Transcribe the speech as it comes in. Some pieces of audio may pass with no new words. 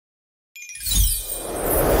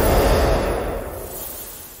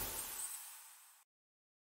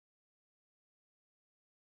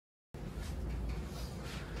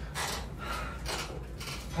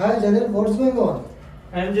Hi Janil, what's going on?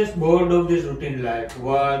 I'm just bored of this routine life.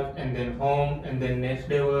 Work and then home and then next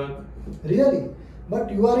day work. Really?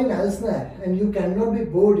 But you are in Elsner and you cannot be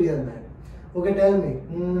bored here, man. Okay, tell me.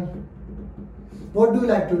 What do you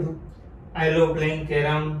like to do? I love playing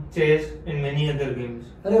carom, chess and many other games.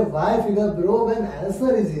 Arey, why figure bro when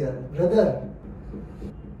Elsner is here? Brother,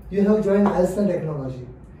 you have joined Elsner technology.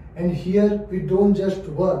 And here we don't just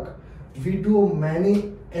work. We do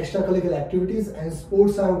many extracurricular activities and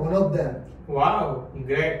sports are one of them. Wow,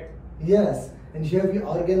 great. Yes, and here we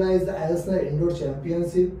organize the Elsner Indoor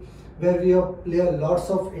Championship where we play lots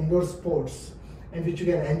of indoor sports and which you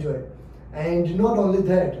can enjoy. And not only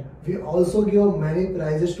that, we also give many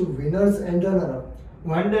prizes to winners and runner-up.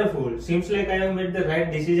 Wonderful. Seems like I have made the right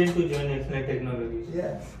decision to join Elsner Technologies.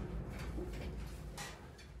 Yes.